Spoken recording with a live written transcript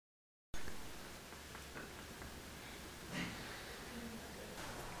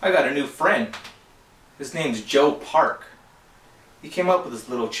I got a new friend. His name's Joe Park. He came up with this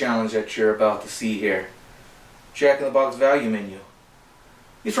little challenge that you're about to see here. Jack in the Box value menu.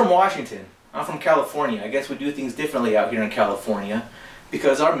 He's from Washington. I'm from California. I guess we do things differently out here in California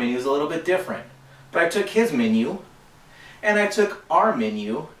because our menu is a little bit different. But I took his menu and I took our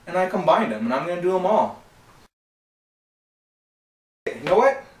menu and I combined them, and I'm going to do them all. You know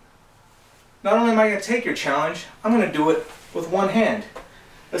what? Not only am I going to take your challenge, I'm going to do it with one hand.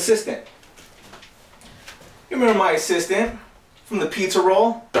 Assistant. You remember my assistant from the pizza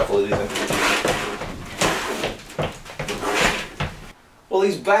roll? Shuffle these in. Well,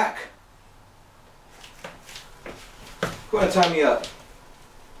 he's back. Go ahead and tie me up.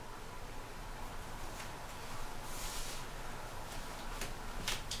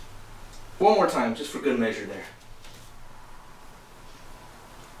 One more time, just for good measure there.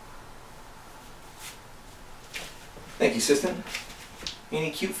 Thank you, assistant. Any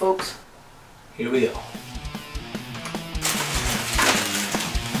cute folks? Here we go.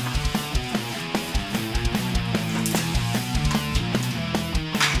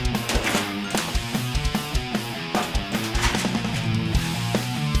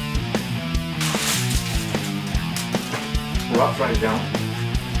 Rock, write it down.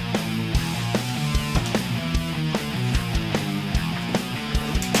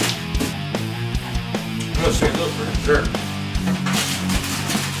 I'm gonna save those for dessert.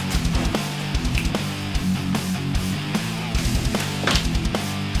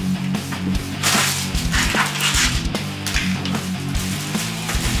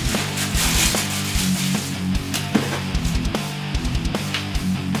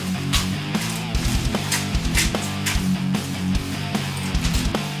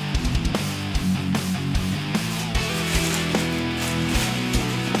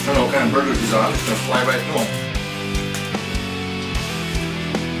 I don't know what kind of burgers he's on. I'm just gonna fly right through them.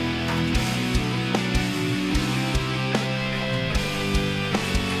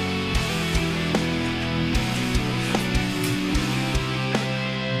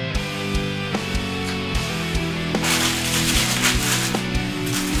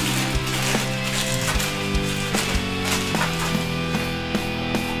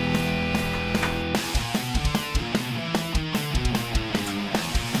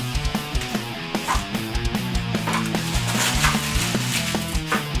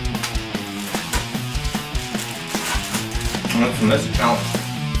 That's a challenge.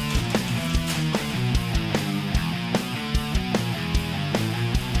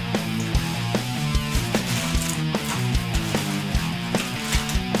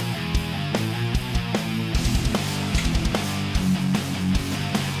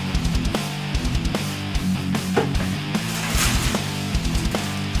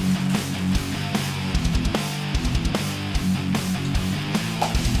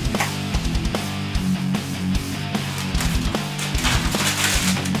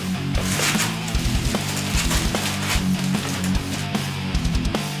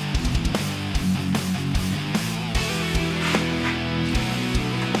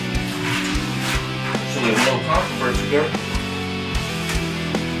 No controversy there.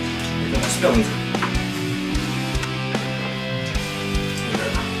 You're gonna spill me.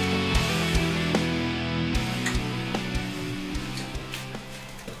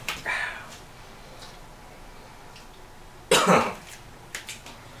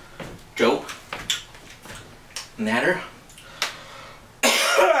 Joe. Natter.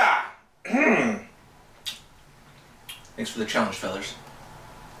 Thanks for the challenge, fellas.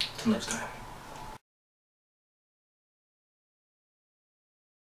 Till next time.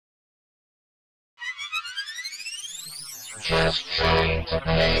 Just trying to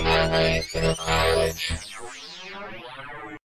pay my way through college.